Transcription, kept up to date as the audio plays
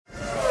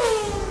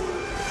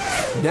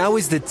Now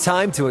is the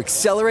time to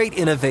accelerate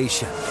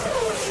innovation.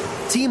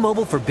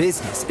 T-Mobile for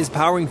Business is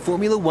powering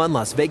Formula One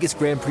Las Vegas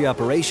Grand Prix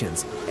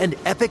operations and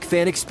epic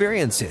fan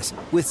experiences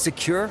with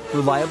secure,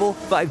 reliable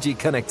 5G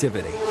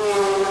connectivity.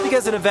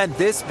 Because an event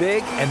this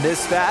big and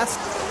this fast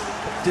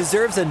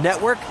deserves a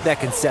network that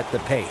can set the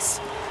pace.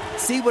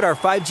 See what our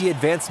 5G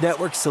advanced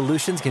network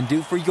solutions can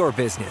do for your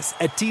business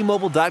at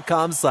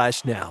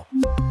T-Mobile.com/now.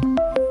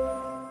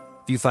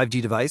 View 5G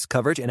device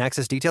coverage and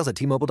access details at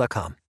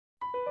T-Mobile.com.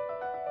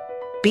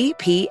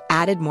 BP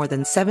added more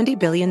than $70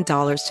 billion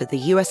to the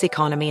U.S.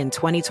 economy in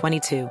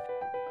 2022.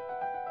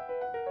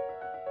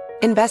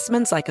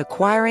 Investments like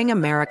acquiring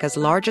America's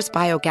largest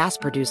biogas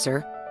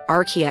producer,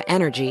 Archaea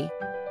Energy,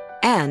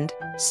 and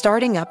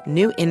starting up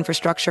new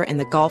infrastructure in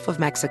the Gulf of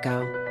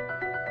Mexico.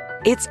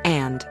 It's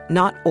and,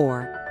 not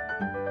or.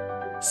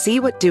 See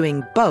what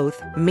doing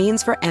both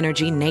means for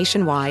energy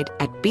nationwide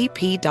at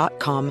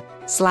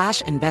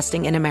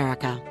bp.com/investing in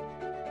America.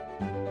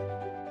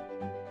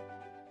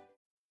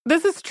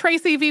 This is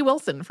Tracy V.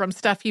 Wilson from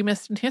Stuff You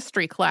Missed in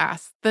History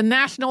class. The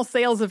national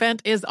sales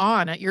event is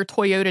on at your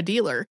Toyota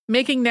dealer,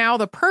 making now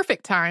the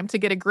perfect time to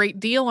get a great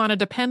deal on a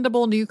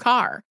dependable new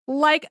car.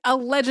 Like a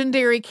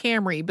legendary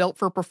Camry built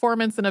for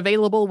performance and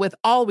available with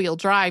all-wheel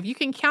drive, you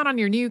can count on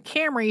your new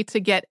Camry to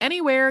get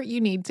anywhere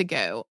you need to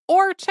go.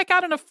 Or check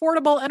out an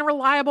affordable and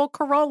reliable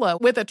Corolla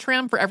with a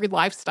trim for every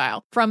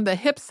lifestyle. From the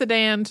hip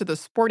sedan to the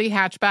sporty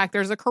hatchback,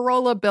 there's a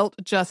Corolla built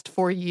just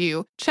for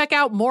you. Check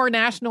out more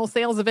national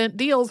sales event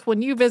deals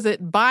when you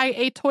visit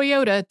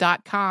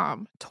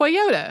buyatoyota.com.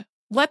 Toyota,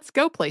 let's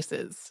go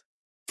places.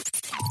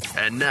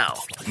 And now,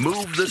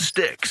 Move the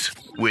Sticks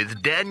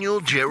with Daniel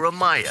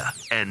Jeremiah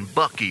and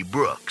Bucky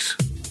Brooks.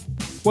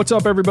 What's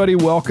up, everybody?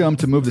 Welcome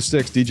to Move the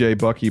Sticks. DJ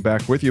Bucky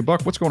back with you.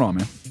 Buck, what's going on,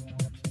 man?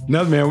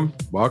 Nothing, man.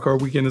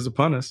 Wildcard weekend is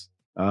upon us.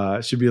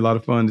 It should be a lot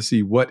of fun to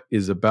see what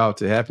is about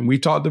to happen. We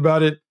talked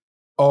about it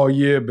all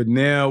year, but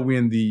now we're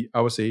in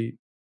I would say,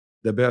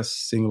 the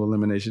best single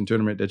elimination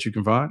tournament that you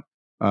can find.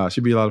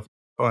 Should be a lot of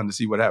fun to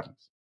see what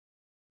happens.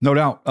 No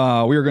doubt.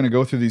 We are going to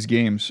go through these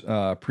games,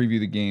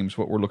 preview the games,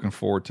 what we're looking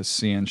forward to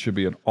seeing. Should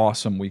be an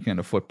awesome weekend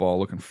of football.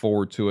 Looking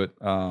forward to it.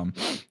 Man,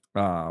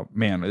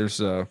 there's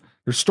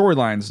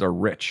storylines that are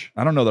rich.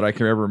 I don't know that I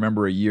can ever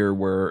remember a year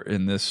where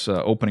in this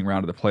opening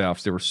round of the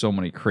playoffs, there were so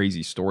many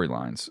crazy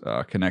storylines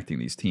connecting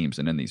these teams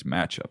and in these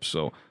matchups.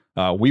 So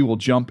we will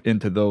jump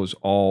into those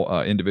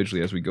all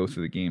individually as we go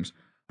through the games.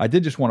 I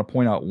did just want to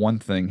point out one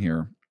thing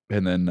here,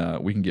 and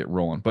then we can get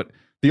rolling. But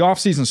the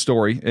offseason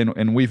story,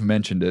 and we've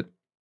mentioned it,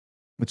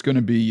 it's going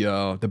to be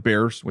the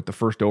Bears with the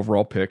first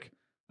overall pick,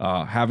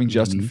 having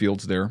Justin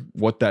Fields there,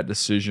 what that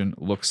decision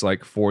looks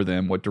like for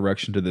them, what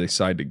direction do they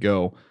decide to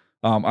go.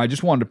 I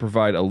just wanted to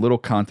provide a little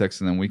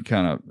context, and then we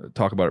kind of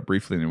talk about it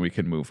briefly, and then we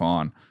can move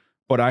on.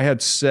 But I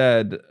had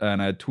said,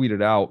 and I had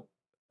tweeted out,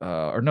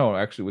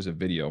 actually it was a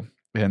video,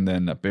 and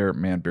then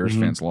Bears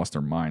fans lost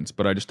their minds.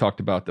 But I just talked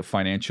about the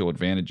financial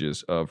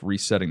advantages of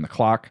resetting the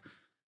clock.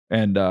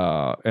 And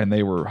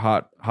they were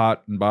hot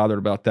and bothered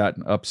about that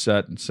and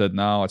upset and said,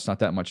 no, it's not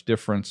that much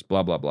difference,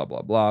 blah, blah, blah,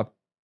 blah, blah.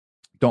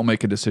 Don't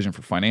make a decision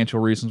for financial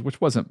reasons,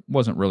 which wasn't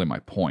really my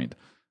point.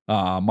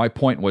 My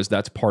point was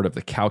that's part of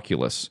the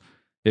calculus.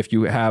 If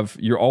you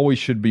always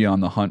should be on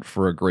the hunt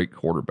for a great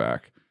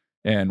quarterback.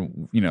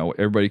 And, you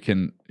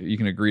can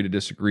agree to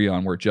disagree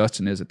on where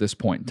Justin is at this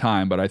point in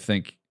time, but I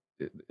think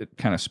it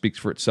kind of speaks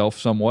for itself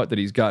somewhat that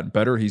he's gotten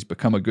better. He's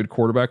become a good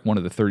quarterback, one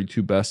of the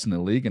 32 best in the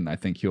league, and I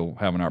think he'll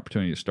have an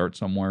opportunity to start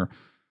somewhere.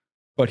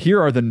 But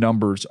here are the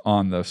numbers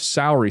on the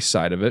salary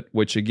side of it,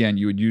 which, again,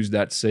 you would use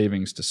that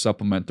savings to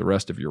supplement the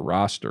rest of your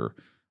roster.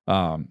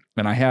 And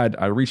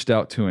I reached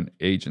out to an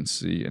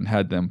agency and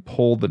had them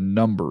pull the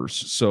numbers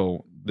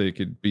so they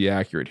could be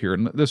accurate here.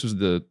 And this was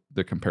the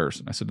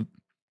comparison. I said,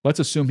 let's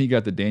assume he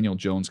got the Daniel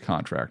Jones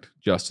contract,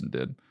 Justin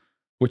did,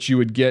 which you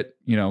would get,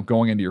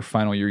 going into your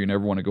final year. You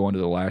never want to go into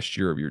the last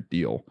year of your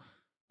deal.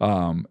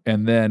 And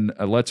then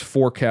let's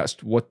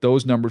forecast what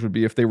those numbers would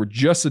be if they were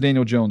just the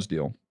Daniel Jones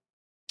deal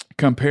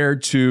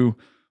compared to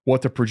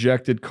what the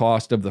projected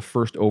cost of the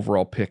first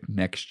overall pick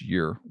next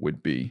year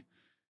would be.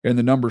 And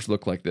the numbers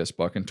look like this,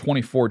 Buck. In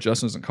 24,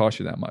 Justin doesn't cost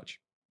you that much.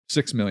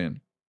 $6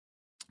 million.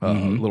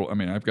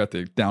 I've got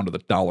the down to the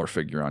dollar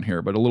figure on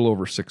here, but a little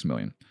over $6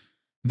 million.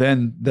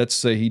 Then let's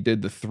say he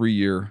did the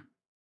 3-year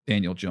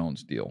Daniel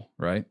Jones deal,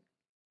 right?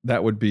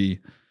 That would be,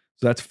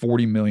 so that's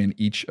 $40 million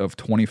each of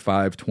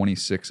 25,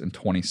 26, and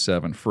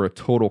 27 for a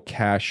total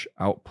cash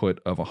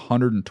output of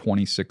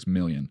 $126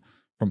 million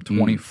from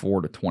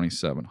 24 to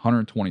 27.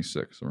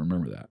 126, so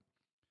remember that.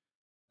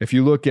 If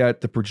you look at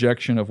the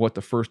projection of what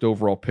the first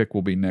overall pick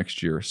will be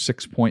next year,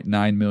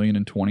 $6.9 million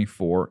in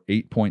 24,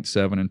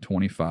 8.7 in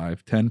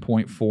 25,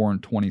 10.4 in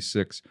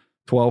 26,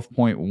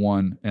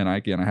 12.1, and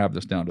I have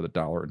this down to the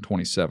dollar in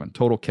 27.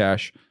 Total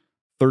cash,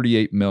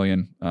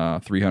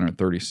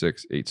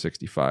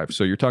 $38,336,865.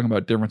 So you're talking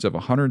about a difference of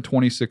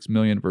 $126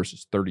 million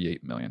versus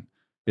 $38 million.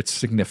 It's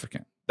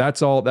significant.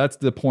 That's all. That's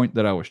the point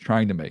that I was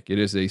trying to make. It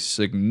is a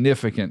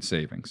significant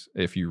savings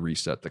if you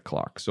reset the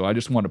clock. So I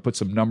just want to put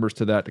some numbers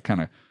to that to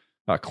kind of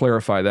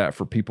clarify that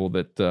for people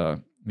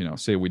that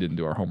say we didn't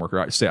do our homework,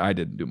 or say I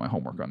didn't do my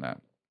homework on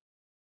that.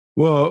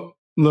 Well,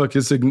 look,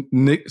 it's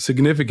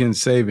significant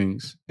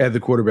savings at the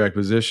quarterback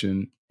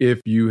position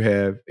if you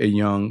have a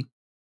young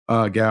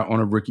guy on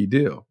a rookie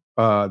deal.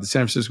 The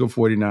San Francisco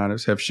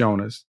 49ers have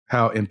shown us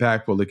how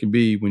impactful it can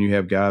be when you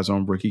have guys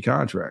on rookie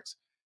contracts.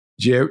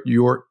 Jared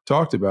York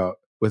talked about,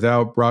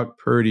 without Brock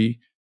Purdy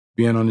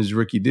being on his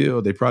rookie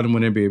deal, they probably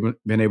wouldn't have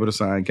been able to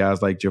sign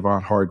guys like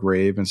Javon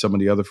Hargrave and some of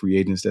the other free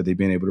agents that they've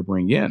been able to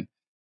bring in.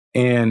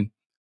 And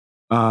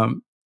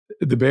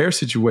the Bears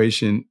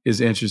situation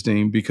is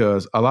interesting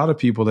because a lot of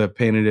people have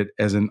painted it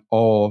as an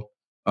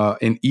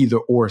either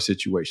or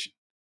situation.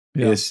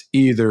 Yeah. It's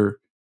either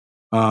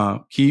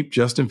keep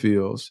Justin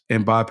Fields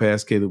and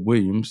bypass Caleb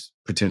Williams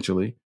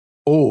potentially,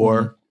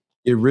 or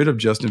get rid of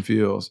Justin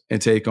Fields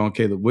and take on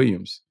Caleb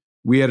Williams.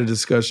 We had a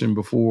discussion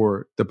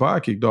before the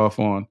pod kicked off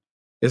on,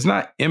 it's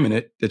not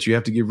imminent that you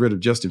have to get rid of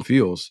Justin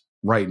Fields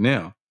right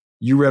now.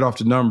 You read off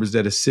the numbers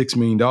that is $6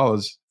 million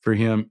for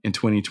him in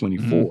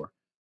 2024.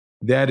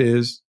 That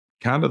is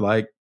kind of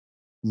like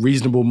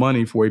reasonable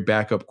money for a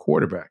backup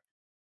quarterback.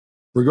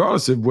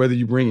 Regardless of whether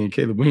you bring in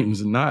Caleb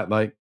Williams or not,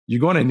 like,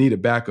 you're going to need a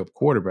backup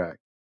quarterback.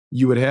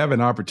 You would have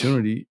an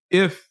opportunity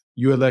if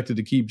you elected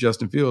to keep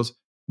Justin Fields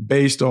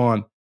based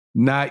on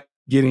not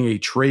getting a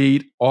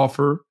trade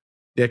offer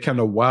that kind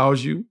of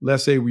wows you.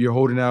 Let's say you're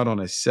holding out on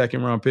a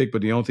second round pick,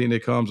 but the only thing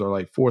that comes are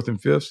like fourth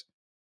and fifths.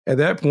 At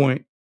that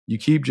point, you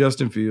keep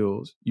Justin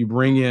Fields, you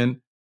bring in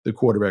the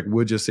quarterback.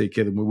 We'll just say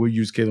we'll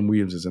use Caleb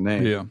Williams as a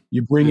name. Yeah.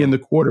 You bring in the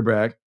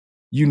quarterback.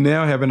 You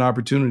now have an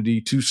opportunity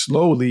to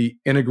slowly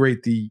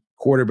integrate the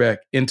quarterback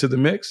into the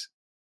mix.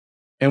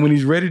 And when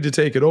he's ready to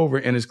take it over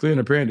and it's clear and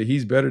apparent that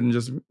he's better than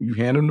just you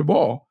hand him the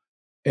ball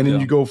and then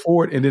you go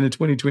forward. And then in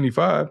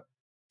 2025,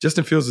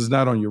 Justin Fields is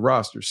not on your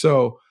roster.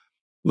 So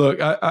look,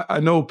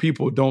 I know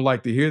people don't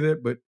like to hear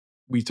that, but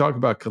we talk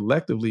about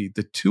collectively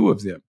the two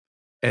of them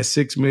at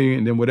 $6 million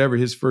and then whatever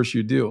his first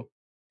year deal.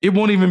 It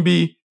won't even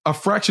be a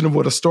fraction of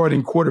what a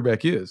starting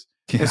quarterback is.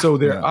 Yeah, and so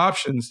there are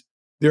options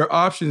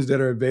that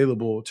are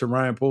available to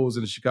Ryan Poles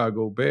and the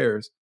Chicago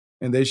Bears,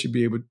 and they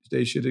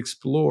should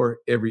explore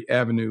every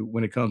avenue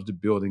when it comes to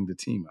building the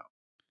team out.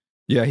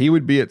 Yeah, he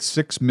would be at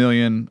 $6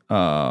 million,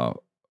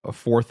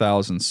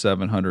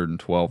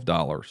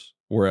 $4,712,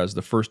 whereas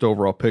the first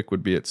overall pick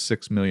would be at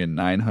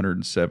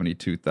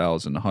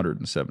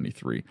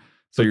 $6,972,173.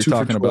 So you're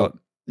talking about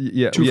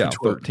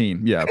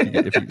 13. Yeah, if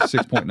you 6.9, so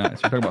you're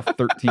talking about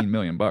 $13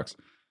 million bucks.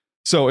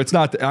 So it's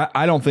not.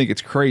 I don't think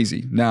it's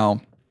crazy. Now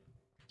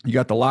you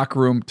got the locker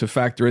room to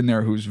factor in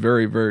there, who's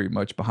very, very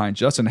much behind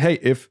Justin. Hey,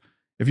 if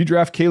you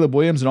draft Caleb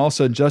Williams and all of a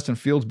sudden Justin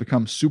Fields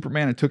becomes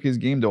Superman and took his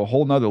game to a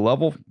whole nother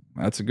level,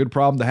 that's a good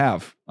problem to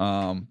have.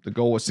 The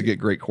goal was to get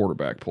great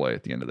quarterback play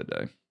at the end of the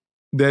day.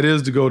 That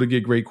is the goal, to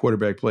get great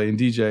quarterback play. And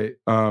DJ,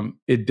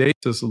 it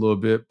dates us a little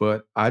bit,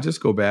 but I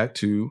just go back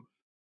to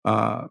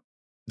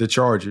the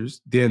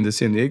Chargers, then the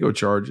San Diego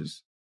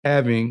Chargers,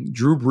 having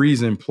Drew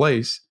Brees in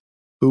place,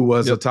 who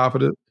was the top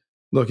of the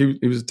look. He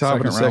was the top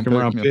of the second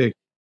round pick.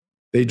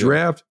 They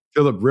draft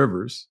Phillip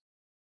Rivers.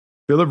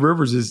 Phillip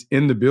Rivers is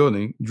in the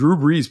building. Drew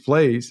Brees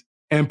plays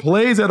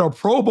at a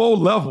Pro Bowl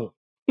level.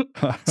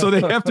 So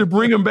they have to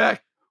bring him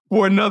back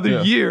for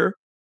another year.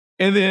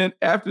 And then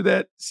after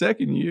that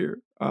second year,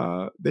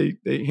 they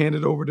hand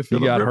it over to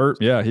Phillip Rivers. Hurt.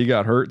 Yeah, he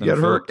got hurt. He got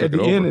hurt at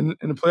the end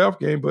in the playoff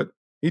game, but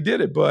he did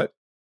it. But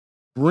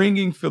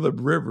bringing Phillip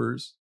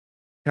Rivers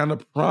kind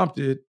of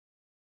prompted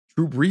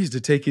Drew Brees to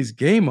take his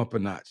game up a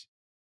notch.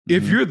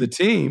 If you're the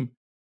team,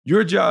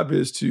 your job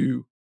is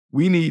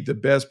we need the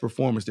best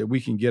performance that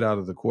we can get out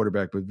of the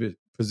quarterback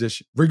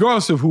position,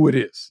 regardless of who it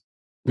is.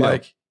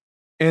 Like,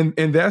 and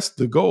that's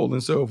the goal.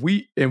 And so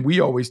we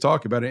always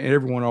talk about it, and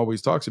everyone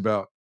always talks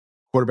about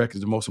quarterback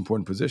is the most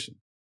important position.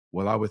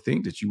 Well, I would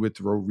think that you would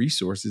throw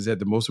resources at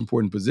the most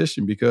important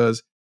position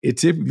because it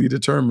typically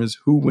determines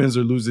who wins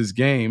or loses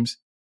games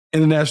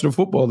in the National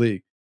Football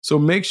League. So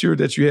make sure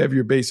that you have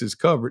your bases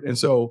covered. And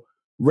so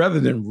rather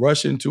than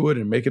rush into it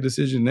and make a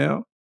decision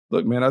now,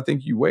 look, man, I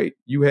think you wait.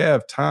 You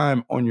have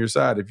time on your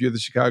side. If you're the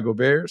Chicago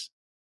Bears,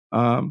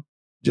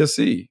 just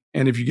see.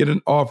 And if you get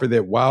an offer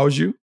that wows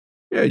you,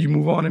 you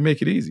move on and make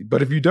it easy.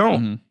 But if you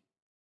don't,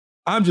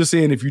 I'm just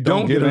saying, if you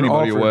don't give get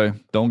anybody offer, away,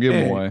 don't give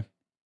them away.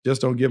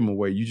 Just don't give them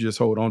away. You just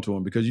hold on to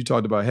them, because you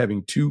talked about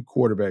having two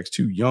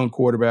young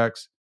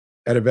quarterbacks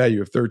at a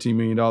value of $13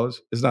 million.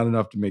 It's not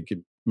enough to make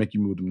you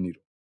move the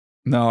needle.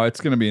 No, it's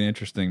going to be an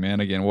interesting,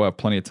 man. Again, we'll have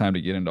plenty of time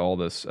to get into all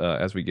this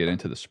as we get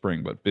into the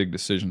spring, but big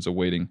decisions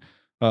awaiting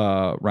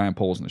Ryan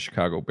Poles and the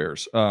Chicago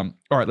Bears. All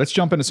right, let's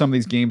jump into some of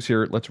these games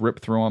here. Let's rip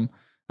through them.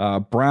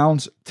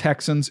 Browns,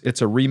 Texans,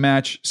 it's a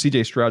rematch.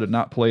 C.J. Stroud did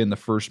not play in the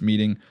first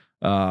meeting.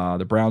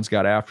 The Browns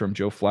got after him.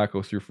 Joe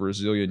Flacco threw for a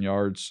zillion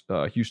yards.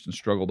 Houston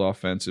struggled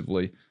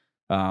offensively.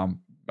 That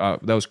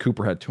was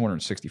Cooper had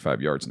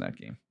 265 yards in that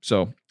game.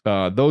 So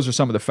those are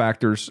some of the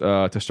factors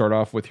to start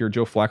off with here.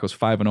 Joe Flacco's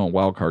 5-0 in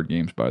wildcard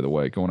games, by the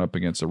way, going up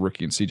against a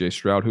rookie and C.J.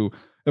 Stroud, who,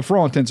 for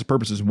all intents and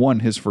purposes,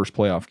 won his first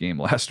playoff game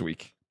last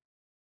week.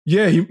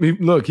 Yeah,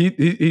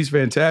 he's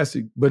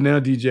fantastic. But now,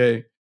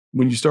 DJ,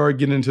 when you start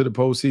getting into the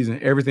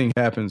postseason, everything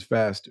happens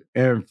faster.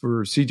 And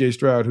for CJ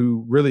Stroud,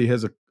 who really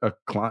has a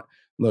client,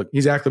 look,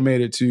 he's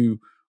acclimated to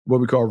what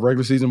we call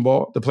regular season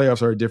ball. The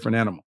playoffs are a different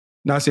animal.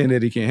 Not saying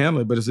that he can't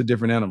handle it, but it's a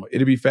different animal.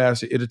 It'll be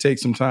faster. It'll take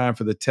some time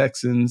for the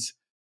Texans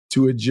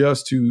to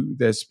adjust to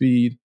that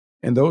speed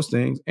and those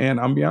things. And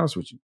I'm gonna be honest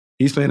with you,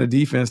 he's playing a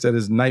defense that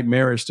is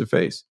nightmarish to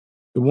face.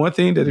 The one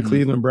thing that the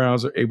Cleveland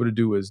Browns are able to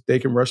do is they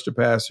can rush the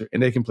passer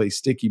and they can play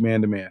sticky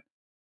man-to-man.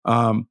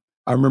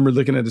 I remember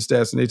looking at the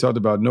stats, and they talked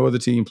about no other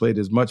team played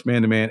as much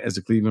man-to-man as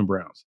the Cleveland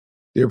Browns.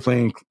 They were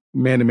playing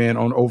man-to-man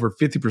on over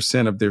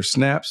 50% of their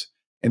snaps,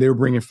 and they were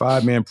bringing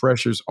 5-man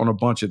pressures on a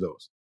bunch of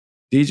those.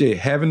 DJ,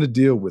 having to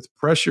deal with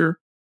pressure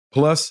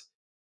plus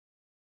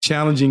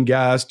challenging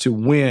guys to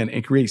win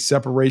and create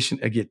separation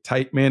and get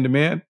tight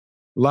man-to-man,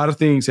 a lot of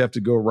things have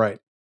to go right.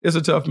 It's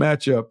a tough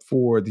matchup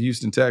for the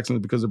Houston Texans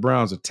because the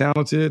Browns are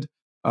talented.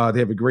 They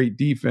have a great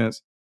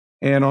defense.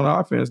 And on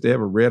offense, they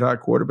have a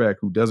red-hot quarterback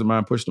who doesn't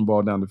mind pushing the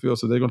ball down the field,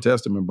 so they're going to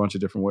test him in a bunch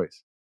of different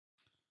ways.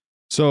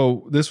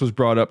 So this was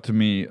brought up to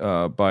me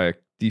by a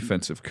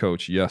defensive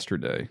coach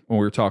yesterday when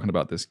we were talking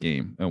about this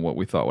game and what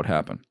we thought would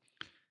happen.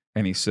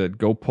 And he said,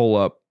 go pull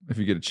up, if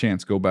you get a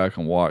chance, go back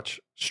and watch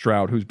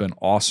Stroud, who's been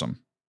awesome.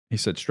 He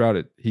said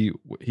Stroud, he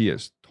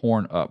has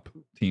torn up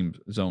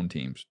zone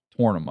teams,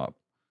 torn them up.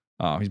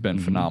 He's been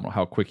phenomenal.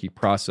 How quick he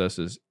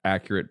processes,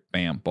 accurate,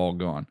 bam, ball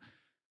gone.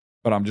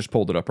 But I'm just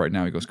pulled it up right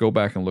now. He goes, go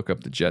back and look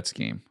up the Jets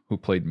game, who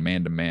played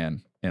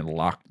man-to-man and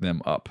locked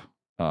them up.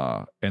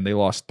 And they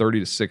lost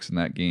 30-6 in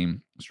that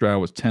game. Stroud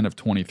was 10 of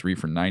 23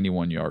 for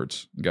 91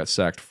 yards and got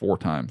sacked 4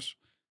 times.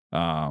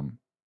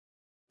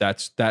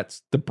 That's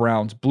the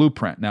Browns'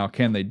 blueprint. Now,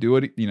 can they do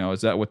it?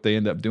 Is that what they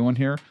end up doing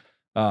here?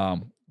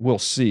 We'll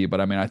see.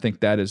 But, I think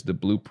that is the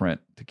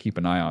blueprint to keep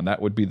an eye on.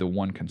 That would be the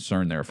one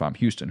concern there if I'm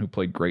Houston, who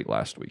played great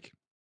last week.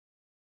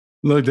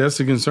 Look, that's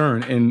the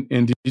concern. And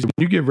when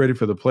you get ready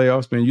for the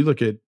playoffs, man, you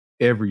look at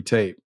every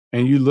tape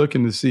and you're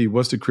looking to see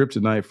what's the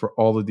kryptonite for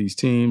all of these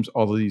teams,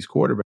 all of these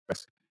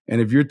quarterbacks.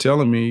 And if you're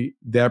telling me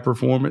that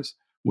performance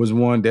was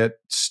one that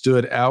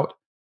stood out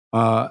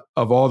of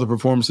all the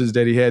performances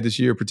that he had this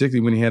year,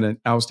 particularly when he had an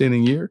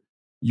outstanding year,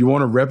 you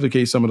want to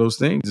replicate some of those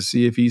things to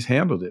see if he's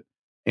handled it.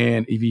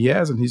 And if he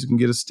hasn't, he's going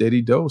to get a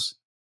steady dose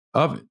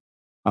of it.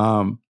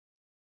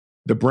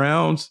 The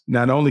Browns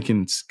not only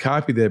can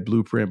copy that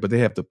blueprint, but they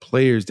have the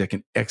players that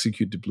can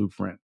execute the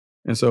blueprint.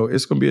 And so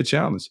it's going to be a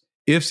challenge.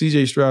 If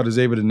CJ Stroud is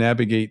able to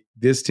navigate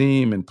this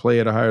team and play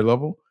at a higher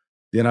level,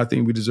 then I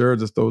think we deserve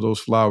to throw those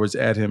flowers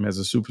at him as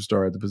a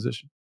superstar at the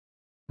position.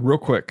 Real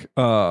quick,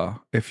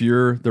 if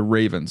you're the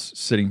Ravens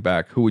sitting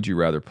back, who would you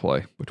rather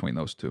play between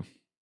those two?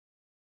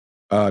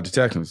 The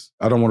Texans.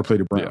 I don't want to play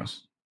the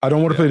Browns. Yeah. I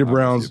don't want to play the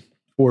Browns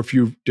for a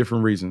few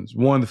different reasons.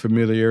 One, the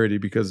familiarity,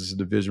 because it's a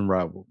division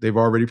rival. They've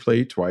already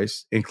played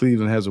twice, and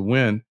Cleveland has a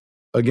win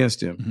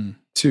against him. Mm-hmm.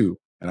 2,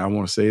 and I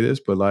want to say this,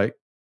 but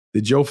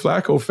the Joe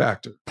Flacco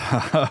factor.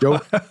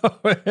 The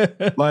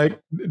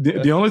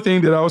only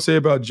thing that I would say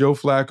about Joe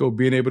Flacco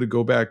being able to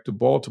go back to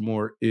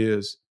Baltimore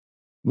is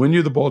when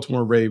you're the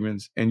Baltimore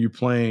Ravens and you're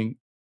playing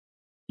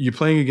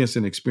against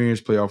an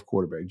experienced playoff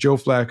quarterback. Joe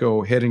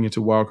Flacco heading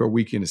into wildcard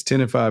weekend is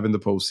 10-5 in the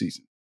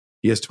postseason.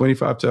 He has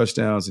 25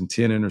 touchdowns and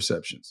 10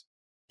 interceptions.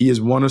 He has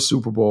won a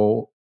Super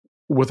Bowl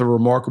with a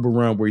remarkable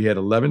run where he had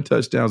 11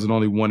 touchdowns and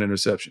only 1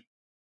 interception.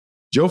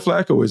 Joe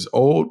Flacco is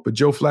old, but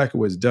Joe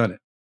Flacco has done it.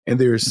 And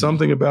there is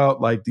something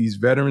about these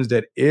veterans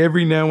that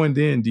every now and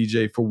then,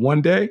 DJ, for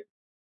one day,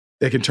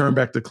 they can turn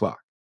back the clock.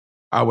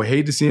 I would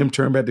hate to see him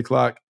turn back the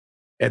clock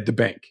at the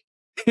bank.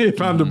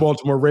 If I'm the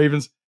Baltimore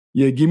Ravens,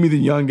 give me the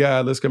young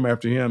guy. Let's come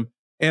after him.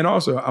 And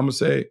also, I'm going to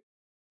say,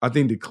 I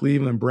think the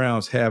Cleveland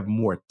Browns have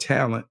more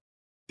talent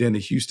than the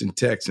Houston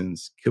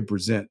Texans could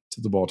present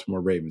to the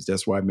Baltimore Ravens.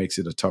 That's why it makes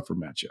it a tougher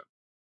matchup.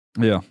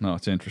 Yeah, no,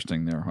 it's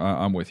interesting there.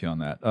 I'm with you on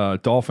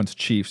that. Dolphins,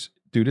 Chiefs,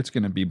 dude, it's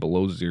going to be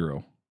below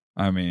 0.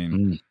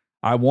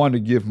 I wanted to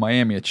give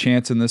Miami a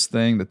chance in this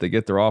thing, that they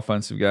get their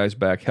offensive guys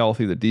back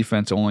healthy. The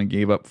defense only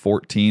gave up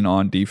 14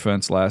 on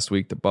defense last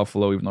week to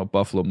Buffalo, even though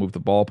Buffalo moved the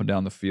ball up and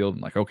down the field.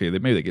 And okay,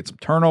 maybe they get some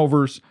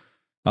turnovers.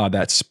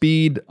 That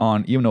speed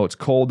on, even though it's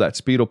cold, that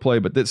speed will play,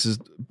 but this is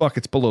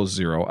buckets below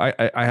 0.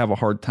 I have a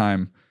hard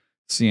time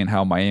seeing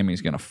how Miami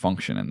is going to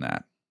function in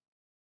that.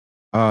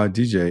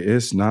 DJ,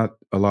 it's not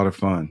a lot of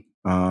fun.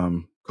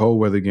 Cold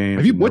weather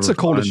games. What's the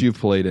coldest you've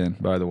played in,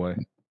 by the way?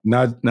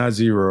 Not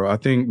 0. I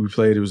think we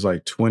played, it was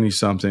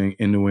 20-something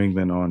in New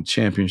England on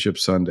Championship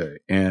Sunday.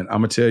 And I'm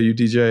going to tell you,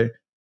 DJ,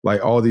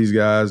 all these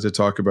guys that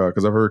talk about,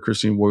 because I've heard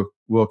Christian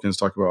Wilkins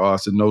talk about,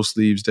 it's a no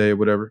sleeves day or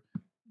whatever.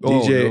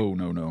 DJ,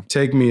 no.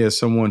 Take me as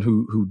someone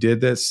who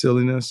did that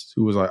silliness,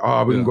 who was we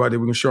can go out there,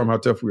 we can show them how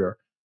tough we are.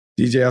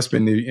 DJ, I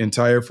spent the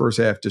entire first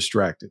half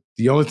distracted.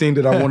 The only thing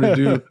that I wanted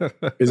to do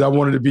is I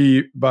wanted to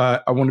be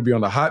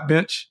on the hot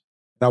bench.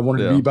 And I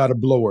wanted to be by the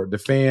blower, the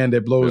fan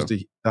that blows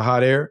the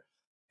hot air.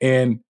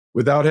 And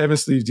without having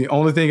sleeves, the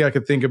only thing I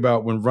could think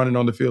about when running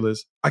on the field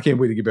is, I can't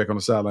wait to get back on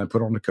the sideline and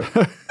put on the coat.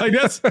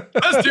 That's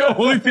the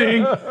only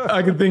thing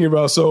I can think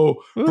about.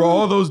 So for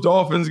all those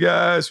Dolphins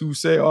guys who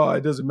say,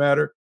 it doesn't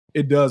matter,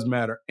 it does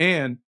matter.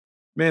 And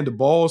man, the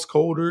ball's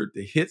colder.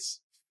 The hits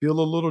feel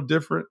a little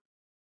different.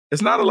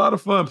 It's not a lot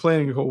of fun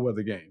playing in cold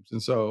weather games.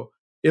 And so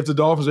if the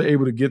Dolphins are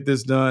able to get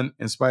this done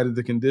in spite of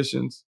the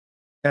conditions,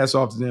 hats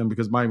off to them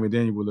because Mike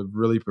McDaniel will have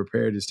really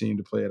prepared his team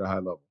to play at a high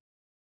level.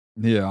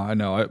 Yeah, I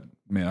know.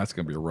 Man, that's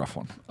going to be a rough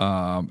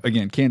one.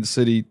 Again, Kansas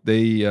City,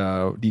 they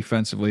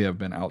defensively have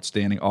been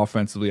outstanding.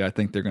 Offensively, I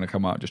think they're going to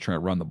come out and just try to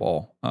run the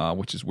ball,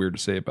 which is weird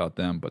to say about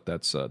them, but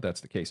that's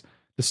the case.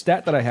 The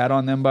stat that I had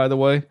on them, by the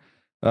way,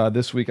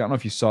 this week, I don't know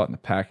if you saw it in the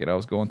packet. I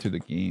was going through the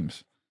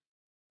games.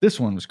 This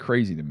one was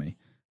crazy to me.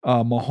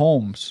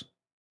 Mahomes,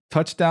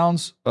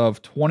 touchdowns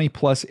of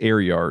 20-plus air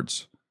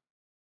yards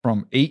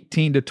from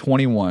 18 to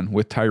 21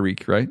 with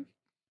Tyreek, right?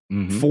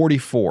 Mm-hmm.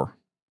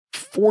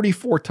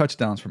 44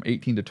 touchdowns from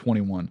 18 to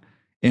 21.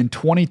 In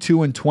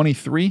 22 and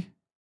 23,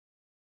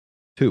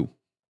 2.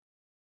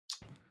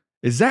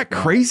 Is that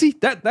crazy?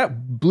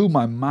 That blew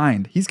my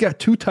mind. He's got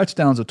 2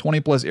 touchdowns of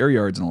 20-plus air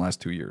yards in the last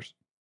 2 years.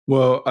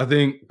 Well, I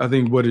think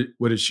what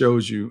it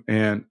shows you,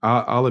 and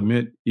I'll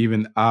admit,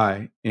 even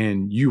I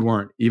and you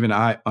weren't, even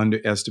I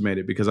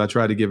underestimated because I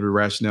tried to give a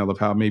rationale of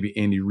how maybe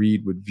Andy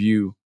Reid would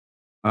view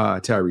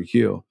Tyreek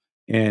Hill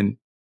and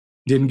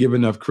didn't give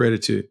enough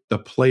credit to the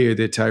player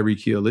that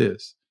Tyreek Hill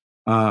is.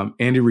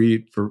 Andy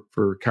Reid,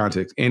 for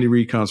context, Andy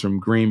Reid comes from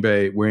Green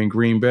Bay, where in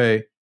Green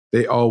Bay,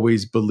 they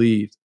always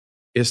believed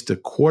it's the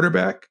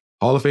quarterback,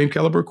 Hall of Fame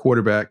caliber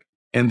quarterback,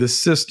 and the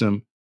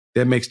system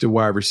that makes the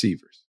wide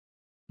receivers.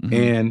 Mm-hmm.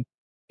 And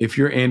if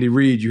you're Andy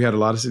Reid, you had a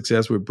lot of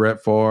success with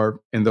Brett Favre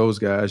and those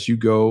guys. You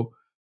go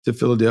to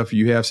Philadelphia,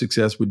 you have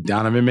success with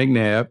Donovan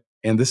McNabb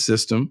and the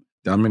system.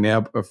 Donovan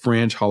McNabb, a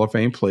fringe Hall of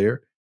Fame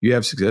player. You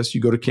have success.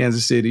 You go to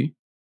Kansas City,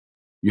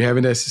 you're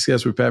having that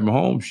success with Pat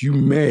Mahomes. You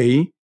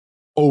may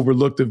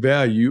overlook the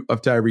value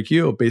of Tyreek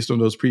Hill based on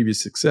those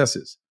previous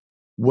successes.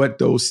 What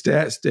those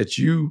stats that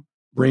you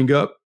bring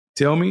up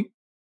tell me,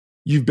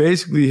 you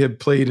basically have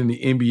played in the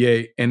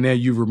NBA and now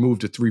you've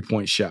removed a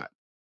 3-point shot.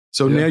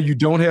 So now you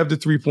don't have the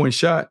 3-point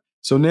shot.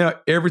 So now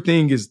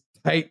everything is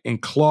tight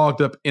and clogged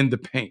up in the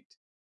paint.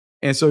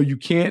 And so you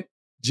can't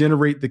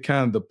generate the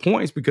kind of the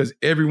points because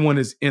everyone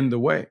is in the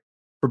way.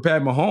 For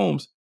Pat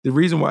Mahomes, the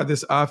reason why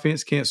this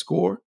offense can't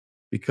score,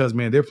 because,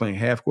 man, they're playing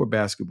half-court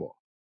basketball.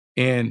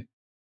 And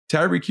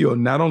Tyreek Hill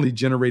not only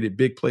generated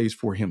big plays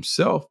for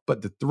himself,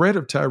 but the threat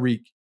of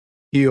Tyreek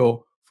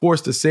Hill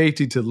forced the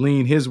safety to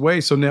lean his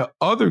way. So now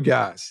other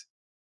guys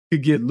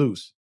could get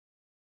loose.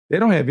 They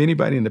don't have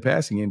anybody in the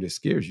passing game that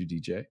scares you,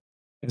 DJ.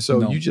 And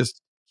so you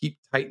just keep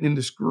tightening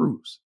the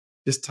screws,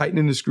 just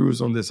tightening the screws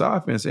on this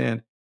offense.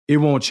 And it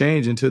won't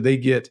change until they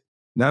get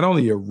not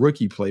only a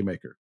rookie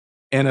playmaker,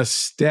 an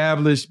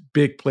established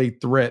big play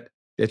threat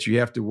that you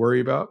have to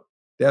worry about.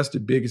 That's the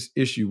biggest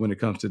issue when it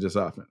comes to this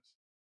offense.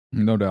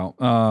 No doubt.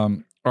 All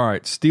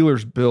right,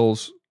 Steelers,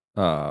 Bills,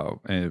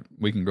 and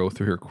we can go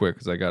through here quick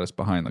because I got us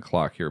behind the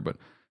clock here. But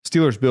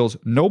Steelers, Bills,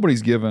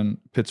 nobody's given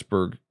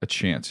Pittsburgh a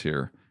chance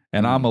here.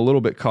 And I'm a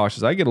little bit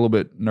cautious. I get a little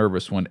bit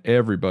nervous when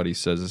everybody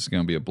says this is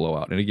going to be a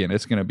blowout. And again,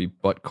 it's going to be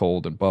butt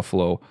cold in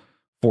Buffalo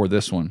for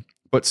this one.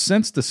 But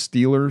since the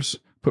Steelers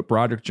put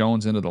Broderick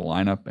Jones into the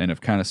lineup and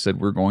have kind of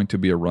said we're going to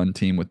be a run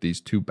team with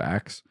these 2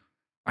 backs,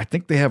 I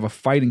think they have a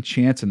fighting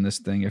chance in this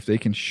thing if they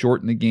can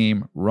shorten the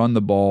game, run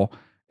the ball,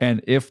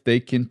 and if they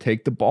can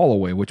take the ball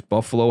away, which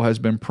Buffalo has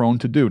been prone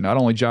to do. Not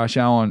only Josh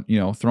Allen,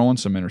 throwing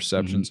some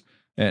interceptions,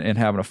 and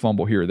having a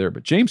fumble here or there.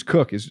 But James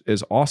Cook is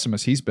as awesome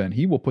as he's been.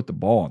 He will put the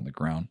ball on the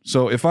ground.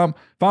 So if I'm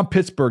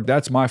Pittsburgh,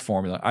 that's my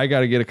formula. I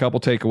got to get a couple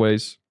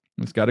takeaways.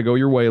 It's got to go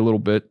your way a little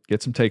bit,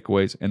 get some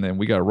takeaways, and then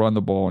we got to run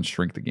the ball and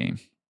shrink the game.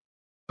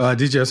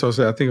 DJ,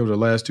 so I think over the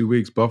last 2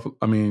 weeks,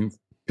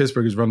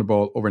 Pittsburgh has run the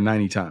ball over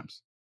 90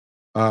 times.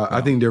 I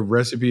think their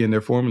recipe and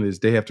their formula is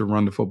they have to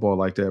run the football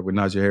like that with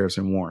Najee Harris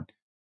and Warren.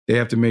 They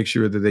have to make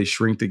sure that they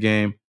shrink the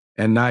game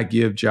and not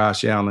give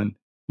Josh Allen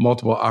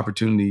multiple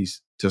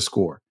opportunities to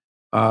score.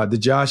 The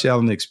Josh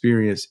Allen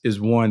experience is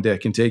one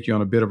that can take you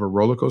on a bit of a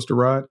roller coaster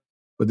ride,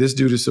 but this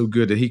dude is so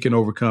good that he can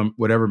overcome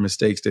whatever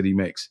mistakes that he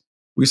makes.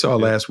 We saw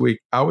last week,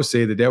 I would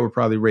say that would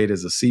probably rate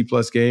as a C+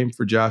 game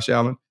for Josh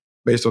Allen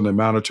based on the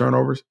amount of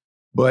turnovers.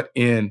 But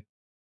in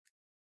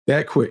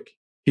that quick,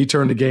 he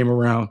turned the game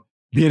around,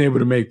 being able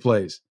to make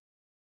plays.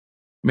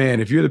 Man,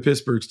 if you're the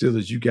Pittsburgh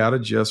Steelers, you got to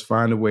just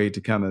find a way to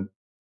kind of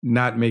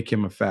not make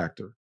him a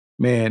factor.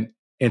 Man,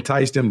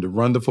 entice them to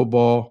run the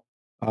football,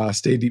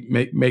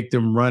 make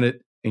them run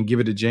it and give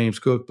it to James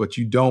Cook, but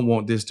you don't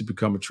want this to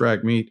become a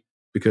track meet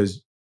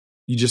because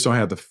you just don't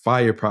have the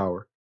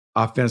firepower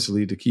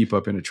offensively to keep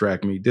up in a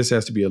track meet. This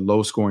has to be a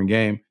low-scoring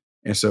game,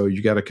 and so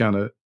you got to kind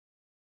of,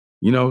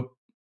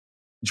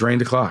 drain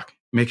the clock,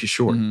 make it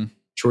short,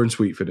 short and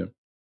sweet for them.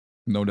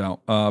 No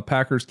doubt.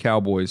 Packers,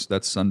 Cowboys,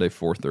 that's Sunday,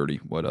 4:30.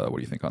 What do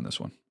you think on this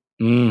one?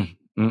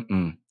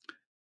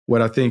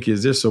 What I think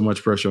is there's so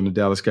much pressure on the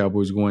Dallas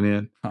Cowboys going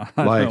in.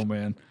 I know,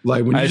 man.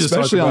 Like when you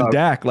especially on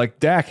Dak. Like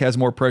Dak has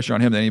more pressure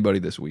on him than anybody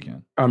this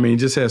weekend. I mean,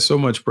 just has so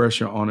much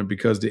pressure on it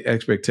because the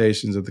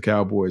expectations of the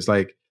Cowboys.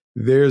 Like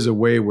there's a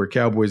way where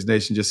Cowboys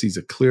Nation just sees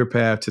a clear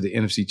path to the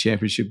NFC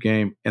Championship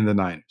game and the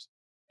Niners.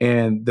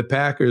 And the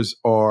Packers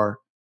are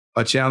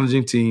a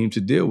challenging team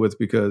to deal with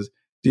because,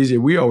 DJ,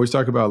 we always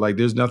talk about like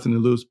there's nothing to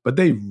lose, but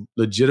they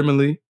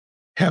legitimately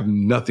have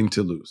nothing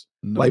to lose.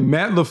 No. Like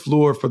Matt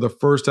LaFleur, for the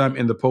first time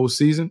in the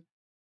postseason,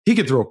 he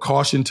could throw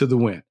caution to the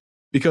wind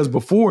because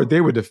before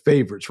they were the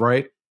favorites,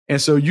 right?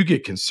 And so you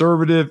get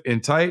conservative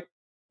and tight.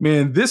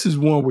 Man, this is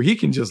one where he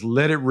can just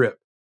let it rip.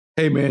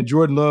 Hey, man,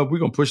 Jordan Love, we're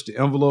going to push the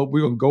envelope.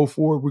 We're going to go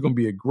for it. We're going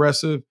to be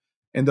aggressive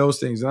and those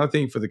things. And I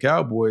think for the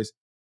Cowboys,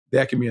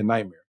 that can be a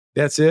nightmare.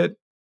 That said,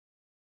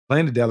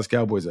 playing the Dallas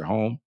Cowboys at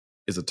home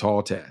is a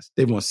tall task.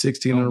 They've won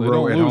 16 in a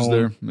row at home.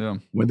 There. Yeah.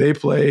 When they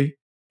play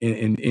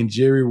in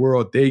Jerry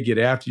World, they get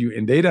after you.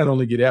 And they not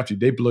only get after you,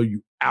 they blow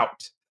you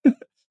out.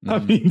 I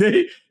mean,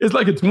 it's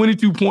like a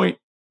 22-point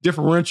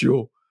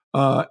differential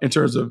in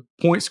terms of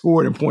points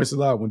scored and points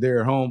allowed when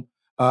they're at home.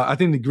 I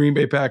think the Green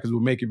Bay Packers will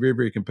make it very,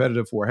 very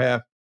competitive for a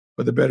half,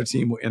 but the better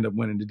team will end up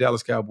winning. The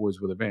Dallas Cowboys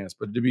will advance,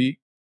 but to be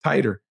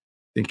tighter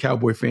than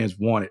Cowboy fans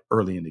wanted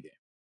early in the game.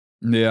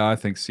 Yeah, I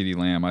think CeeDee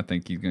Lamb, I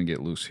think he's going to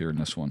get loose here in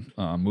this one.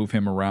 Move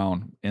him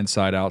around,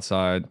 inside,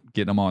 outside,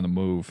 getting him on the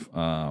move,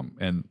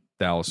 and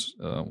Dallas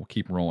will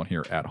keep rolling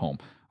here at home.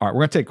 All right,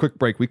 we're going to take a quick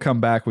break. We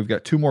come back. We've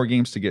got 2 more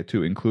games to get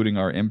to, including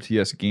our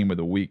MTS Game of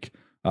the Week,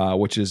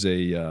 which is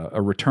a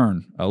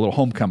return, a little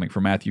homecoming for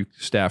Matthew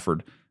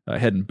Stafford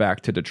heading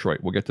back to Detroit.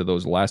 We'll get to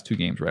those last 2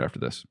 games right after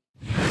this.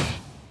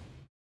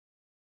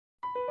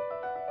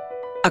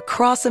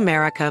 Across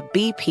America,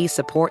 BP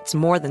supports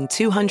more than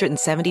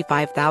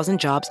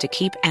 275,000 jobs to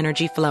keep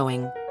energy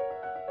flowing.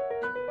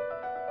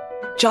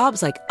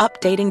 Jobs like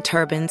updating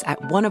turbines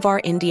at one of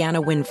our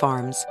Indiana wind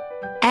farms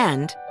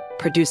and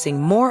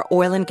producing more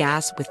oil and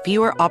gas with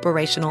fewer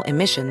operational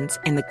emissions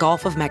in the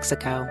Gulf of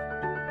Mexico.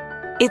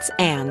 It's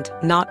and,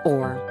 not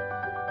or.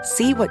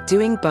 See what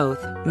doing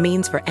both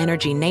means for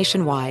energy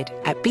nationwide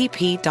at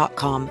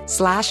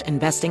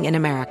bp.com/investing in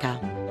America.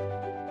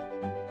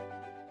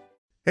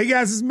 Hey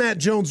guys, this is Matt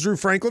Jones, Drew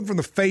Franklin from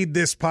the Fade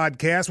This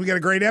podcast. We got a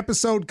great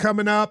episode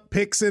coming up,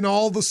 picks in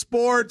all the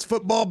sports,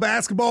 football,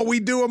 basketball, we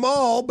do them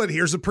all. But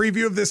here's a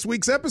preview of this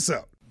week's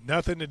episode.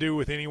 Nothing to do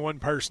with anyone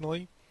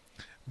personally,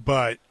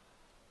 but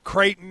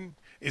Creighton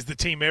is the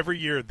team every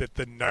year that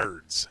the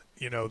nerds,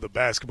 the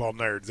basketball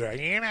nerds, they're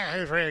like,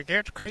 who's really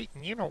good?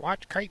 Creighton,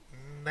 watch Creighton.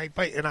 They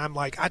play, and I'm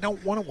like, I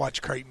don't want to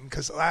watch Creighton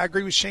because I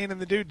agree with Shannon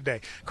the dude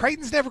today.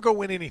 Creighton's never going to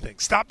win anything.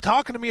 Stop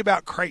talking to me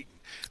about Creighton.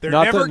 They're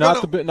not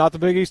the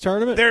Big East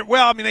tournament.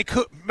 They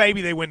could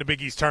maybe they win the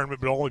Big East tournament,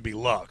 but it'll only be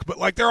luck. But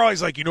like they're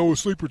always like a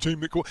sleeper team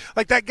that cool.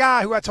 Like that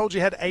guy who I told you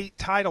had 8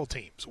 title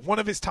teams. One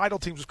of his title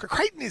teams was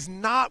Creighton is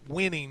not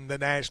winning the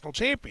national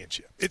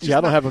championship. I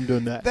don't have them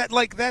doing that.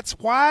 That's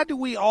why do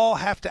we all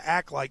have to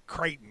act like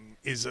Creighton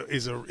is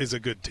a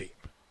good team?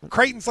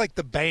 Creighton's like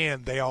the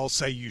band they all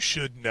say you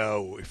should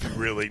know if you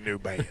really knew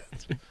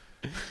bands.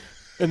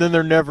 And then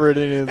they're never at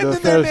any of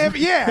the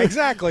yeah,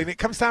 exactly. And it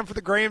comes time for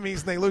the Grammys,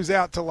 and they lose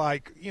out to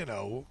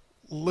Lil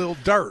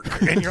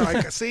Durk, and you're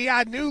like, "See,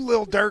 I knew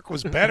Lil Durk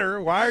was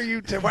better. Why are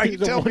you telling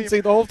me?"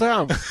 The whole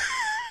time.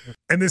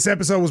 And this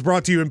episode was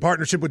brought to you in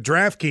partnership with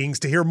DraftKings.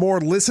 To hear more,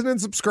 listen and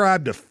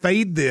subscribe to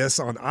Fade This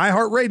on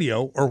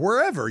iHeartRadio or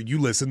wherever you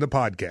listen to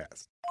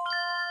podcasts.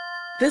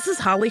 This is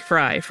Holly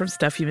Fry from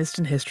Stuff You Missed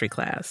in History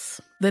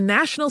Class. The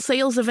national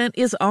sales event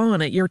is on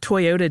at your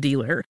Toyota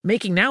dealer,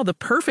 making now the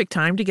perfect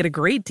time to get a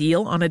great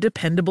deal on a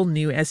dependable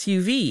new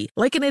SUV,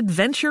 like an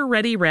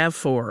adventure-ready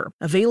RAV4.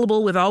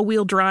 Available with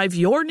all-wheel drive,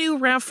 your new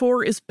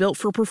RAV4 is built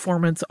for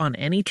performance on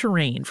any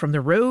terrain, from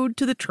the road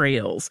to the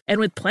trails. And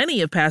with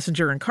plenty of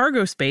passenger and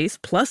cargo space,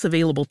 plus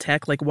available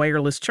tech like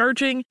wireless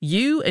charging,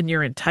 you and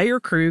your entire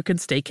crew can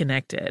stay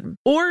connected.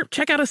 Or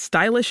check out a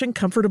stylish and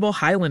comfortable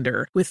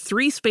Highlander with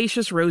 3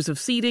 spacious rows of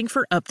seating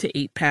for up to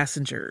 8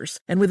 passengers.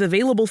 And with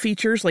available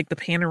features like the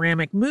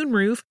panoramic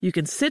moonroof, you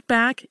can sit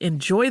back,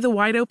 enjoy the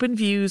wide open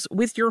views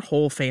with your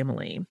whole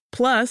family.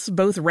 Plus,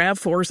 both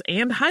RAV4s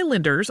and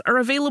Highlanders are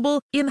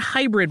available in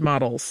hybrid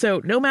models,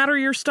 so no matter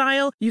your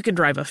style, you can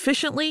drive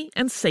efficiently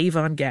and save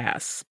on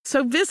gas.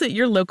 So visit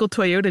your local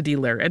Toyota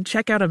dealer and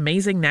check out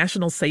amazing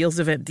national sales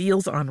event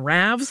deals on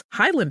RAVs,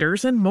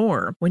 Highlanders, and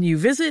more when you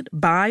visit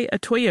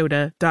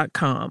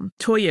buyatoyota.com.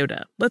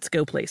 Toyota, let's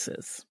go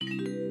places.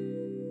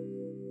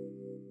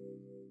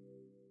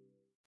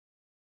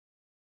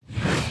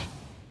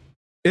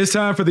 It's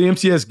time for the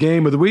MTS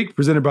Game of the Week,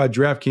 presented by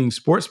DraftKings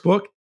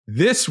Sportsbook.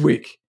 This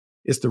week,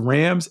 it's the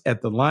Rams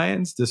at the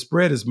Lions. The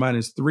spread is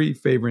 -3,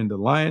 favoring the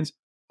Lions.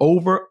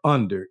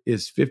 Over-under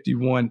is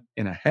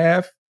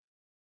 51.5.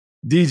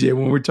 DJ,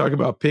 when we're talking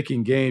about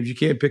picking games, you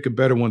can't pick a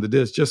better one than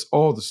this. Just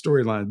all the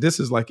storylines. This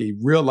is like a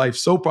real-life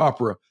soap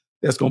opera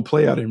that's going to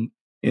play out in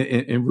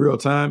real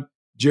time.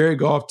 Jared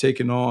Goff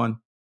taking on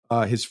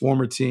his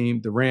former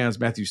team, the Rams.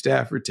 Matthew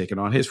Stafford taking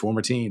on his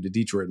former team, the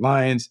Detroit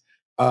Lions.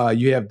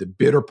 You have the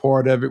bitter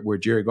part of it where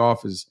Jared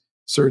Goff is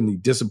certainly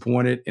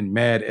disappointed and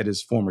mad at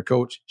his former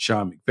coach,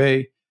 Sean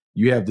McVay.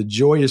 You have the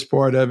joyous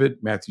part of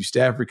it, Matthew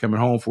Stafford coming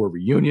home for a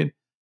reunion.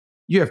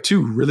 You have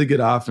 2 really good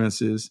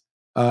offenses,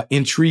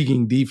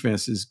 intriguing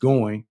defenses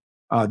going.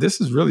 This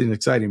is really an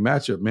exciting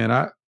matchup, man.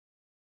 It's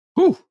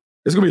going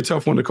to be a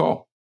tough one to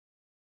call.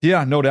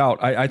 Yeah, no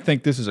doubt. I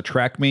think this is a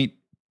track meet.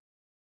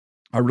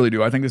 I really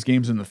do. I think this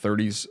game's in the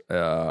 30s.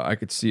 I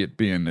could see it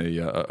being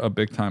a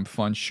big time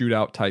fun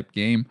shootout type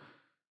game.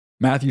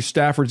 Matthew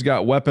Stafford's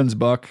got weapons,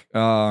 Buck.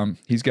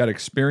 He's got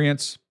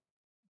experience.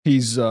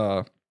 He's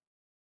got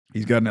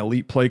an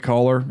elite play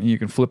caller, and you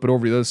can flip it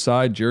over to the other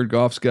side. Jared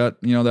Goff's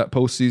got that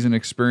postseason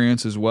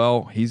experience as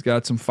well. He's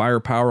got some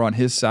firepower on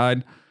his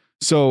side.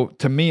 So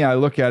to me, I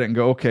look at it and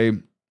go, okay,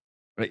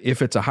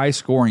 if it's a high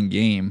scoring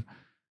game,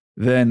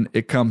 then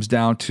it comes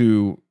down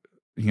to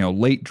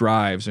late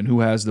drives and who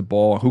has the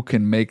ball, who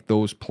can make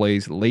those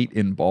plays late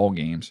in ball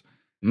games.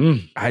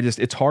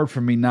 It's hard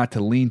for me not to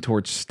lean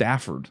towards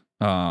Stafford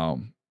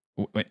and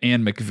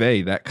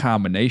McVay, that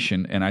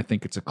combination. And I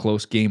think it's a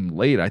close game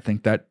late. I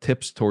think that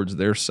tips towards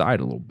their side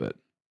a little bit.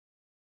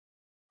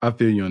 I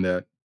feel you on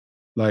that.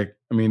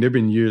 There've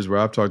been years where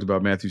I've talked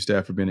about Matthew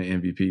Stafford being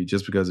an MVP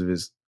just because of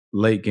his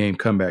late game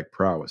comeback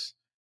prowess.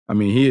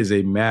 He is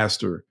a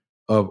master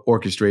of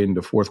orchestrating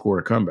the fourth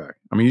quarter comeback.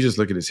 You just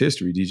look at his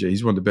history, DJ.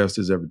 He's one of the best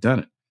that's ever done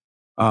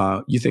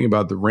it. You think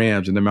about the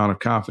Rams and the amount of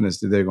confidence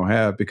that they're going to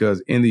have,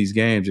 because in these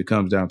games, it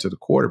comes down to the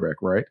quarterback,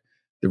 right?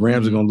 The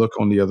Rams are going to look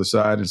on the other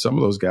side, and some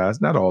of those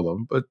guys, not all of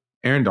them, but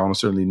Aaron Donald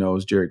certainly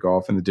knows Jared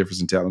Goff and the difference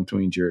in talent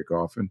between Jared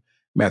Goff and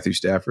Matthew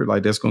Stafford.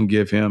 That's going to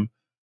give him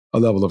a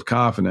level of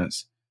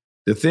confidence.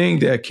 The thing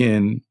that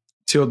can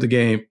tilt the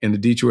game in the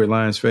Detroit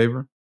Lions'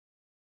 favor,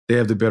 they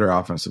have the better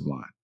offensive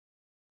line.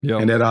 Yep.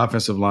 And that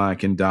offensive line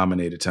can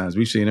dominate at times.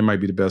 We've seen it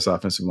might be the best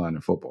offensive line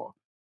in football.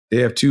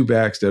 They have two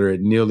backs that are at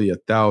nearly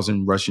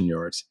 1,000 rushing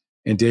yards,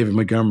 and David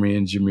Montgomery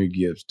and Jahmyr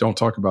Gibbs. Don't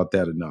talk about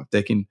that enough.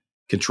 They can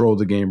control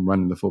the game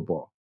running the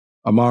football.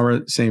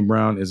 Amara St.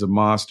 Brown is a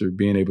monster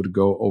being able to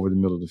go over the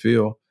middle of the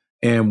field.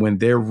 And when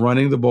they're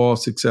running the ball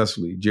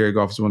successfully, Jared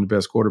Goff is one of the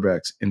best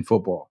quarterbacks in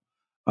football.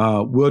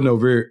 We'll know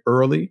very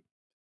early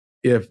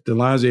if the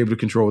Lions are able to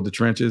control the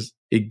trenches,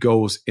 it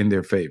goes in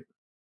their favor.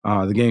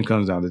 The game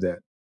comes down to that.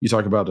 You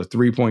talk about a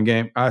 3-point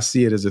game. I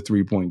see it as a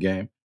 3-point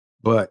game,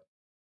 but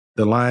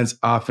the Lions'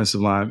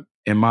 offensive line,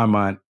 in my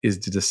mind, is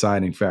the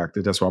deciding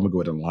factor. That's why I'm gonna go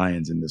with the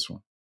Lions in this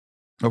one.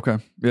 Okay,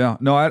 yeah,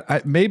 no,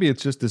 I maybe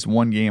it's just this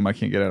one game I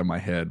can't get out of my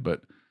head,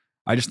 but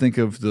I just think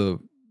of the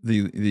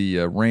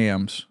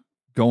Rams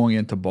going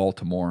into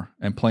Baltimore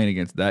and playing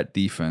against that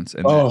defense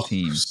and that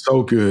team.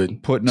 So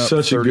good, putting up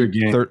such 30, a good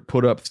game.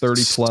 Put up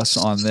 30 plus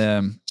on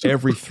them.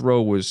 Every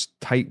throw was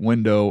tight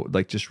window,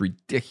 just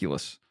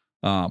ridiculous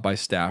by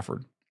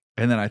Stafford.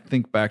 And then I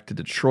think back to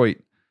Detroit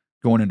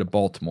going into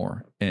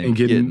Baltimore and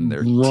getting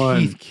their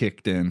teeth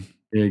kicked in.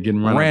 Yeah,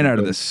 ran out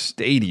of the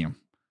stadium.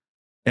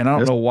 And I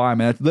don't know why,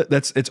 man.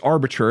 It's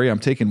arbitrary. I'm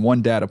taking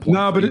one data point.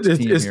 No, but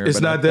it's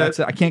not that.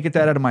 I can't get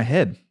that out of my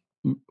head.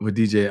 But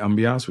DJ, I'm gonna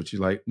be honest with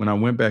you. When I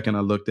went back and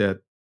I looked at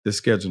the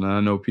schedule, and I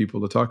know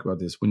people will talk about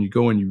this, when you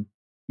go and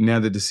now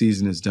that the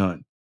season is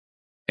done,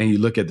 and you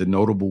look at the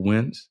notable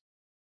wins,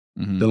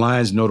 the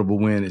Lions' notable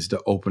win is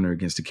the opener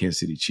against the Kansas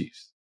City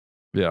Chiefs.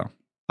 Yeah.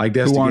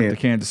 That's who aren't the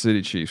Kansas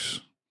City Chiefs?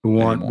 Who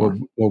aren't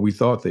what we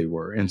thought they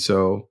were. And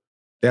so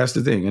that's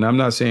the thing. And I'm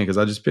not saying because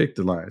I just picked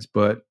the Lions,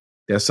 but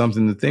that's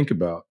something to think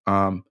about.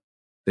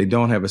 They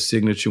don't have a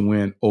signature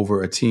win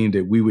over a team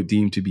that we would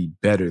deem to be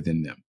better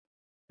than them.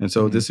 And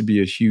so this would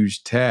be a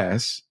huge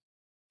task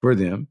for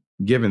them,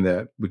 given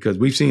that, because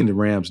we've seen the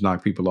Rams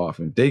knock people off.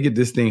 And if they get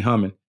this thing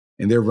humming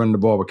and they're running the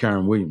ball with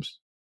Kyren Williams,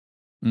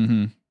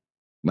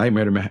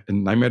 nightmare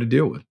to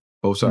deal with,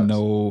 both sides.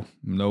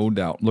 No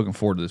doubt. Looking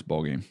forward to this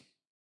ball game.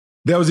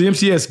 That was the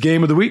MCS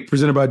Game of the Week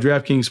presented by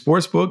DraftKings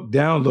Sportsbook.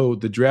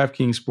 Download the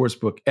DraftKings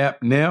Sportsbook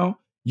app now.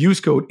 Use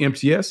code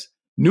MCS.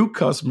 New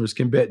customers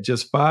can bet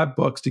just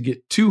 $5 to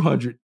get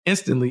 $200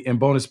 instantly in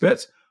bonus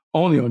bets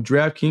only on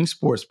DraftKings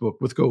Sportsbook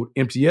with code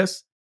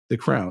MCS. The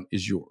crown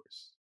is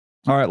yours.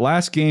 All right,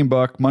 last game,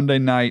 Buck. Monday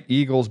night,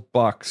 Eagles,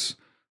 Bucks.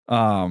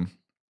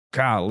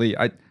 Golly,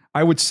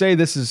 I would say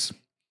this is,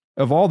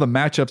 of all the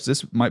matchups,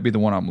 this might be the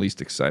one I'm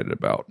least excited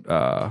about,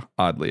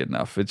 oddly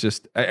enough. It's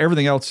just,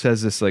 everything else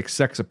has this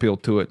sex appeal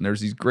to it, and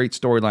there's these great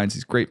storylines,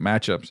 these great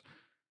matchups.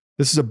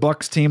 This is a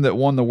Bucks team that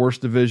won the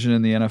worst division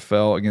in the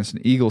NFL against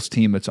an Eagles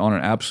team that's on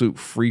an absolute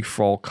free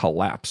fall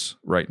collapse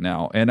right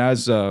now. And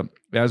as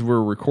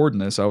we're recording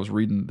this, I was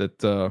reading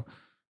that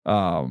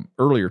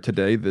earlier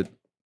today that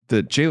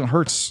Jalen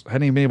Hurts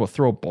hadn't even been able to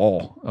throw a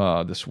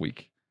ball this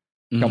week,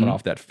 coming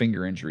off that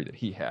finger injury that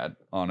he had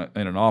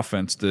in an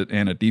offense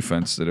and a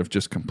defense that have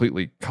just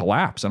completely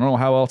collapsed. I don't know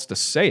how else to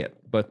say it,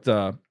 but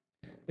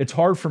it's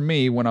hard for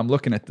me when I'm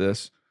looking at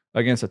this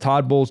against a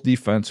Todd Bowles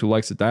defense who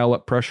likes to dial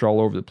up pressure all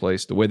over the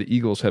place, the way the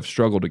Eagles have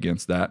struggled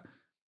against that.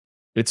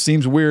 It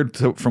seems weird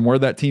from where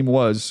that team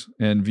was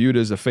and viewed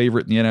as a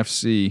favorite in the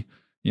NFC,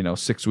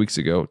 6 weeks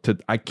ago,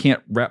 I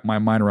can't wrap my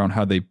mind around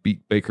how they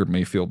beat Baker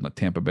Mayfield and the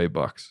Tampa Bay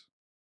Bucks.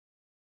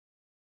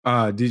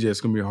 DJ,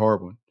 it's going to be a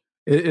hard one.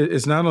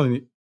 It's not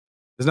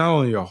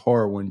only a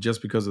hard one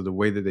just because of the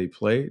way that they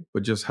played,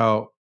 but just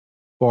how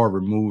far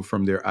removed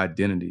from their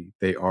identity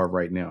they are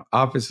right now,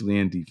 offensively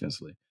and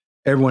defensively.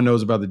 Everyone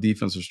knows about the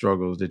defensive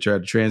struggles. They tried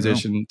to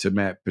transition to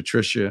Matt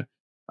Patricia.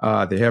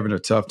 They're having a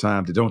tough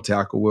time. They don't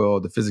tackle well.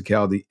 The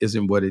physicality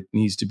isn't what it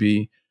needs to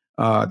be.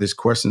 There's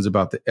questions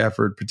about the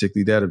effort,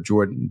 particularly that of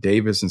Jordan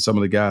Davis and some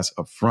of the guys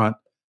up front.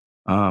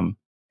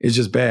 It's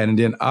just bad. And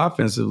then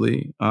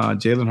offensively,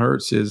 Jalen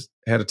Hurts has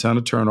had a ton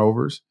of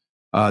turnovers.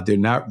 They're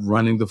not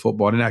running the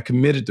football. They're not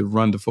committed to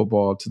run the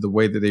football to the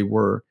way that they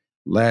were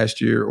last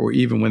year, or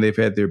even when they've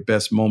had their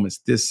best moments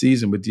this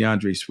season with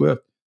DeAndre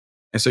Swift.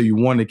 And so you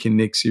wonder, can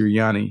Nick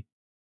Sirianni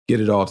get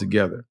it all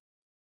together?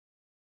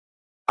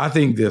 I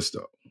think this,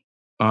 though.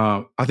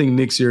 I think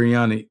Nick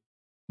Sirianni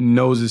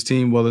knows his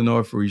team well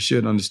enough where he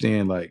should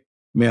understand, like,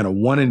 man, a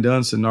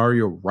one-and-done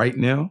scenario right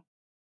now,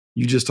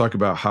 you just talk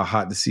about how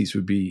hot the seats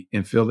would be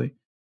in Philly.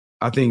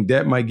 I think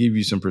that might give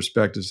you some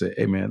perspective. Say,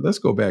 hey, man, let's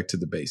go back to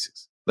the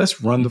basics.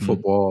 Let's run the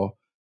football.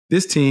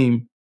 This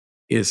team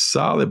is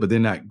solid, but they're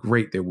not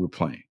great that we're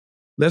playing.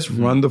 Let's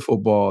run the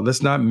football.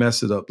 Let's not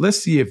mess it up. Let's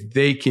see if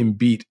they can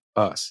beat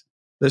us.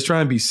 Let's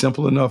try and be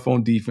simple enough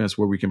on defense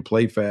where we can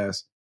play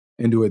fast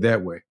and do it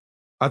that way.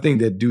 I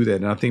think they do that,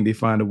 and I think they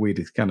find a way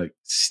to kind of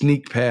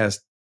sneak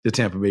past the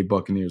Tampa Bay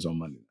Buccaneers on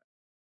Monday night.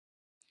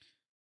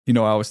 You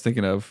know, I was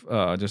thinking of,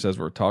 just as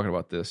we're talking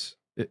about this,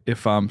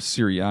 if I'm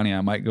Sirianni,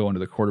 I might go into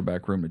the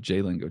quarterback room to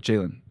Jalen and go,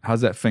 Jalen,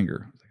 how's that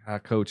finger?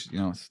 Like, Coach, you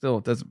know, still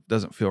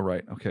doesn't feel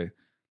right. Okay,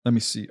 let me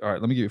see. All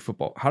right, let me give you a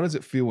football. How does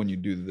it feel when you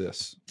do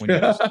this? When you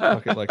just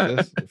tuck it like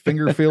this? The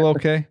finger feel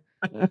okay?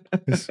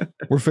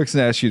 We're fixing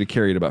to ask you to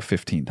carry it about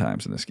 15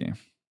 times in this game.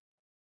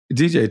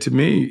 DJ, to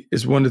me,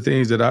 it's one of the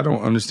things that I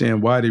don't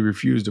understand why they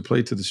refuse to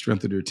play to the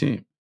strength of their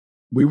team.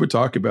 We were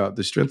talking about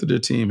the strength of their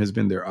team has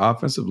been their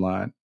offensive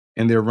line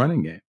and their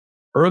running game.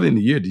 Early in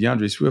the year,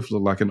 DeAndre Swift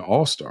looked like an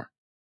all-star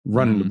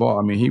running the ball.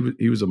 I mean,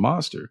 he was a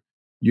monster.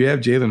 You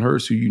have Jalen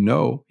Hurts, who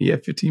he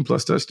had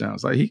 15-plus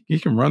touchdowns. Like, he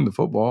can run the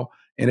football,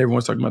 and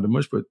everyone's talking about the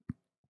mush, but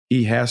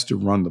he has to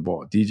run the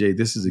ball. DJ,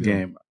 this is a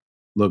game.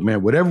 Look,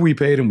 man, whatever we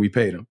paid him, we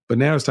paid him. But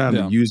now it's time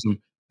to use him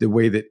the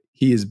way that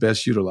he is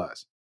best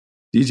utilized.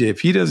 DJ,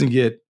 if he doesn't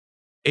get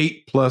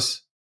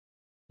 8+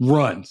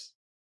 runs,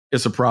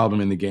 it's a problem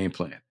in the game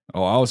plan.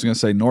 Oh, I was going to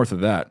say north of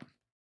that.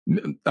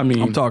 I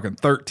mean, I'm talking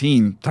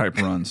 13 type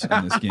runs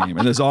in this game.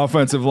 And this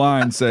offensive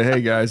line say,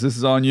 hey, guys, this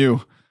is on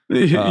you.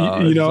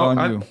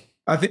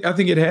 I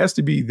think it has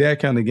to be that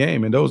kind of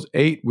game. And those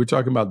 8, we're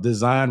talking about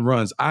design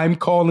runs. I'm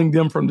calling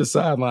them from the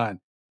sideline.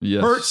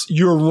 Yes. Hurts,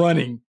 you're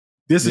running.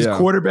 This is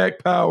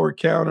quarterback power,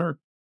 counter,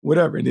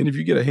 whatever. And then if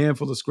you get a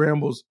handful of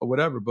scrambles or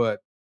whatever, but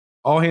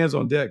all hands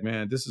on deck,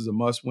 man. This is a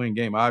must-win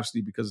game,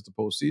 obviously, because it's the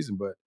postseason.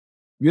 But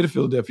you're the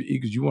Philadelphia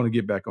Eagles. You want to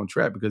get back on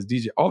track because,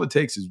 DJ, all it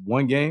takes is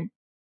one game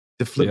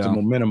to flip the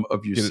momentum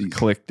of your season. Get it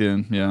clicked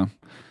in,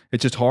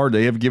 It's just hard.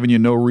 They have given you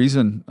no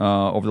reason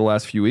over the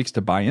last few weeks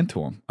to buy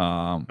into them.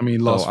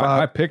 Lost lost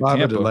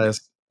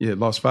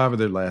 5 of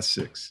their last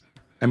 6.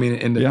 I mean,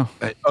 and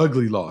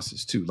ugly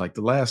losses, too. Like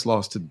the last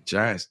loss to the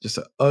Giants, just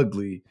an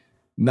ugly,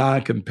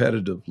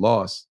 non-competitive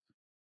loss.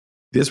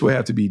 This will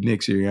have to be Nick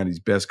Sirianni's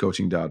best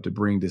coaching job to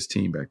bring this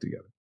team back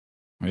together.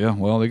 Yeah,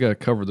 well, they got to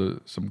cover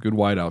some good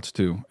wideouts,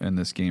 too, in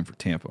this game for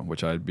Tampa,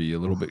 which I'd be a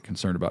little bit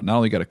concerned about. Not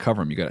only got to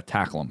cover them, you got to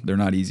tackle them. They're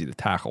not easy to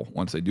tackle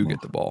once they do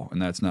get the ball,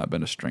 and that's not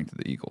been a strength of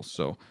the Eagles.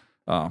 So,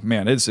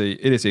 man, it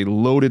is a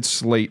loaded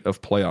slate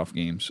of playoff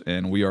games,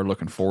 and we are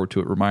looking forward to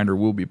it. Reminder,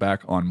 we'll be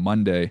back on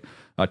Monday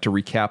to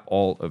recap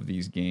all of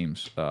these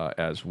games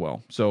as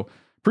well. So,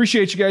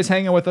 appreciate you guys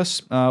hanging with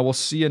us. We'll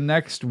see you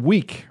next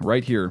week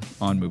right here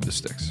on Move the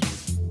Sticks.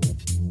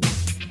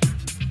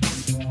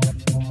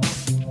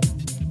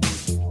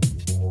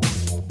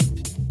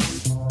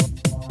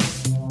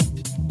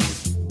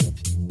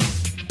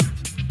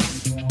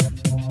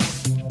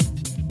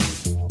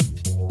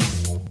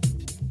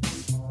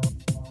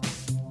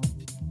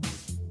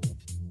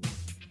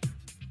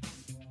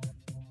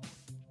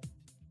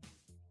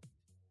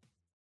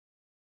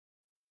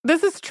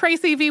 This is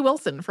Tracy V.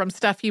 Wilson from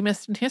Stuff You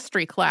Missed in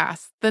History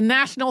class. The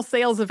national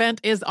sales event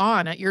is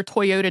on at your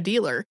Toyota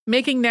dealer,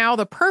 making now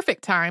the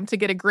perfect time to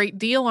get a great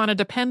deal on a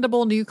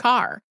dependable new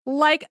car.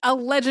 Like a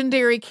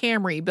legendary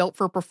Camry built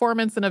for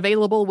performance and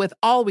available with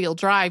all-wheel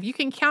drive, you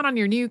can count on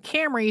your new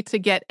Camry to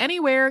get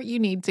anywhere you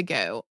need to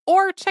go.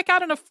 Or check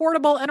out an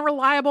affordable and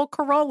reliable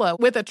Corolla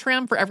with a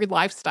trim for every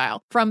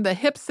lifestyle. From the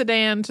hip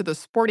sedan to the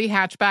sporty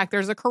hatchback,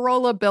 there's a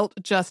Corolla built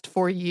just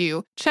for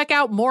you. Check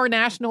out more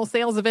national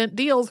sales event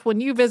deals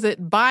when you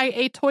visit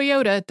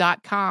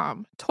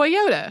buyatoyota.com.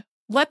 Toyota,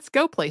 let's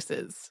go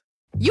places.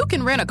 You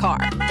can rent a car,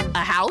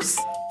 a house,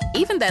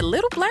 even that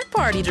little black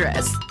party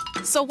dress.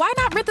 So why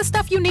not rent the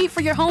stuff you need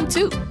for your home,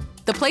 too?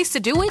 The place to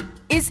do it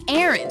is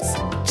Aaron's.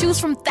 Choose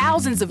from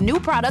thousands of new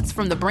products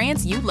from the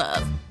brands you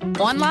love,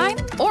 online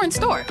or in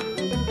store.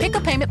 Pick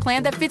a payment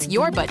plan that fits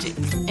your budget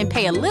and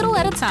pay a little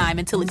at a time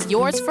until it's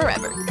yours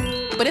forever.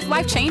 But if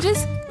life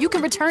changes, you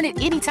can return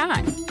it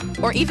anytime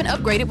or even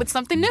upgrade it with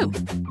something new.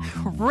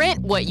 Rent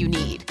what you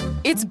need.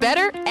 It's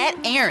better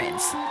at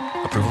Aaron's.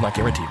 Approval not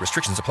guaranteed.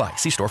 Restrictions apply.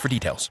 See store for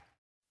details.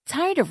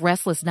 Tired of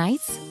restless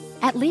nights?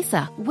 At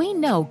Leesa, we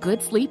know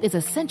good sleep is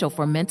essential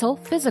for mental,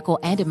 physical,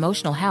 and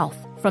emotional health.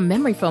 From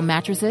memory foam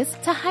mattresses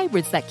to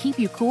hybrids that keep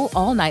you cool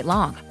all night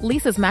long,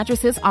 Leesa's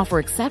mattresses offer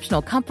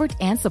exceptional comfort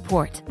and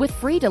support with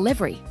free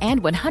delivery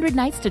and 100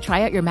 nights to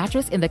try out your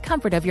mattress in the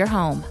comfort of your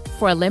home.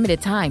 For a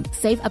limited time,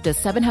 save up to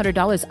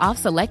 $700 off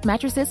select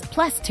mattresses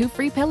plus 2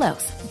 free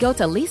pillows. Go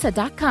to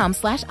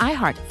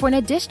leesa.com/iHeart for an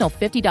additional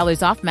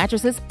 $50 off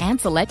mattresses and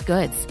select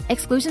goods.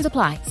 Exclusions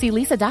apply. See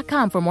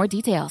leesa.com for more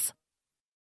details.